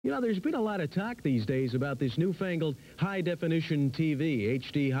You know, there's been a lot of talk these days about this newfangled high-definition TV,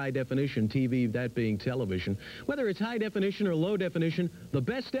 HD high-definition TV, that being television. Whether it's high definition or low definition, the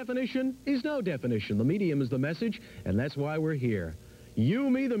best definition is no definition. The medium is the message, and that's why we're here.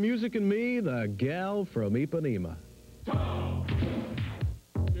 You, me, the music, and me, the gal from Ipanema.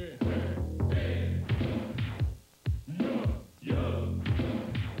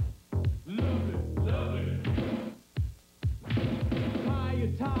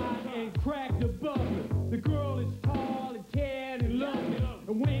 Crack the bubble. The girl is tall and tan and lovely.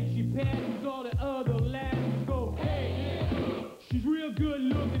 And when she passes, all the other lasses go, hey. She's real good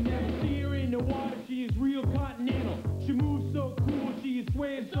looking. Never see her in the water. She is real continental. She moves so cool. She is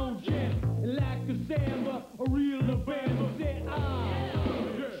swaying so gentle. And like a samba, a real Alabama said,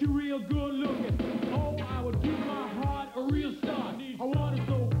 she real good looking. Oh, I would give my heart a real start. I want her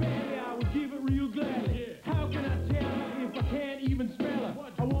so badly, I would give it real gladly. How can I tell her if I can't even smell her?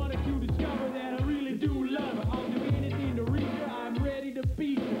 I want her to discover that I really do love her. I'll do anything to reach her. I'm ready to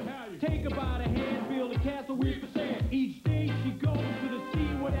beat her. Take her by the hand, build a castle with the sand. Each day she goes to the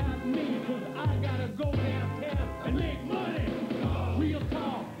sea without me, 'cause I gotta go downtown and make money. Real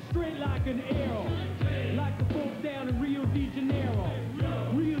tall, straight like an arrow, like the folks down in Rio de Janeiro.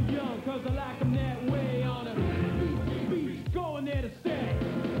 Real young, 'cause I like them that way on a beach, going there to stay.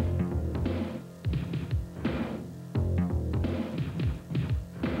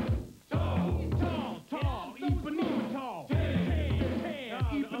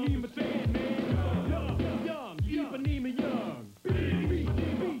 Ipanema sand, man. Young, Ipanema young.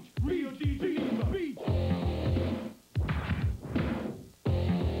 Beach, Rio de Janeiro beach.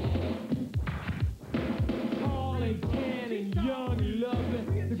 Tall and tan and young and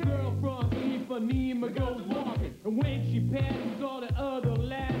lovely. The girl from Ipanema goes walking, and when she passes, all the other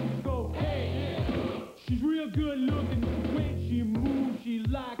lasses go, hey. She's real good looking. When she moves, she's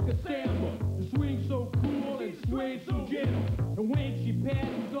like a samba. The swing so cool and sway so gentle. And when she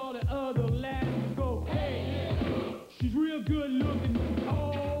passes, all the other lasses go, hey. She's real good looking.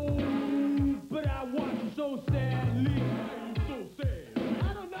 Oh, but I watch her so sadly. So sad.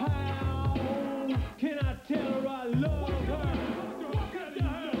 I don't know. How can I tell her I love her?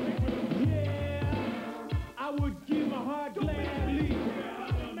 Yeah, I would give my heart gladly.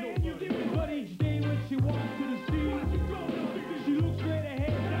 But each day when she walks to the sea, she looks straight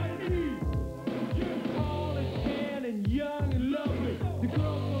ahead like me. Tall and tan and young and lovely. The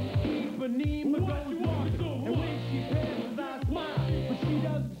girl from Ipanema goes walking, and when she passes, I smile, but she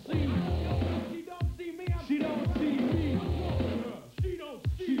doesn't see me. She don't see me. She don't see me.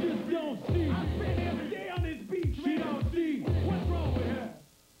 She just don't see. I spend every day on this beach. She don't see. What's wrong with her?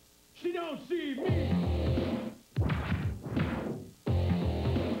 She don't see me.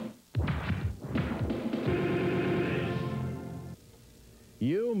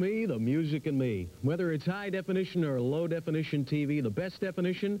 You, me, the music, and me. Whether it's high definition or low definition TV, the best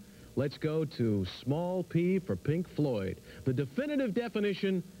definition, let's go to small P for Pink Floyd. The definitive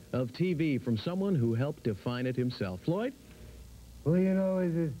definition of TV from someone who helped define it himself. Floyd? Well, you know,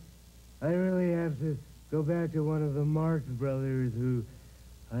 I really have to go back to one of the Marx Brothers who,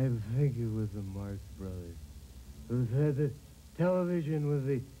 I think it was the Marx Brothers, who said that television was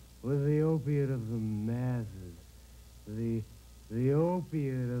the opiate of the masses. The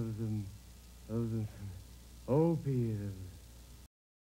opiate of the opiate of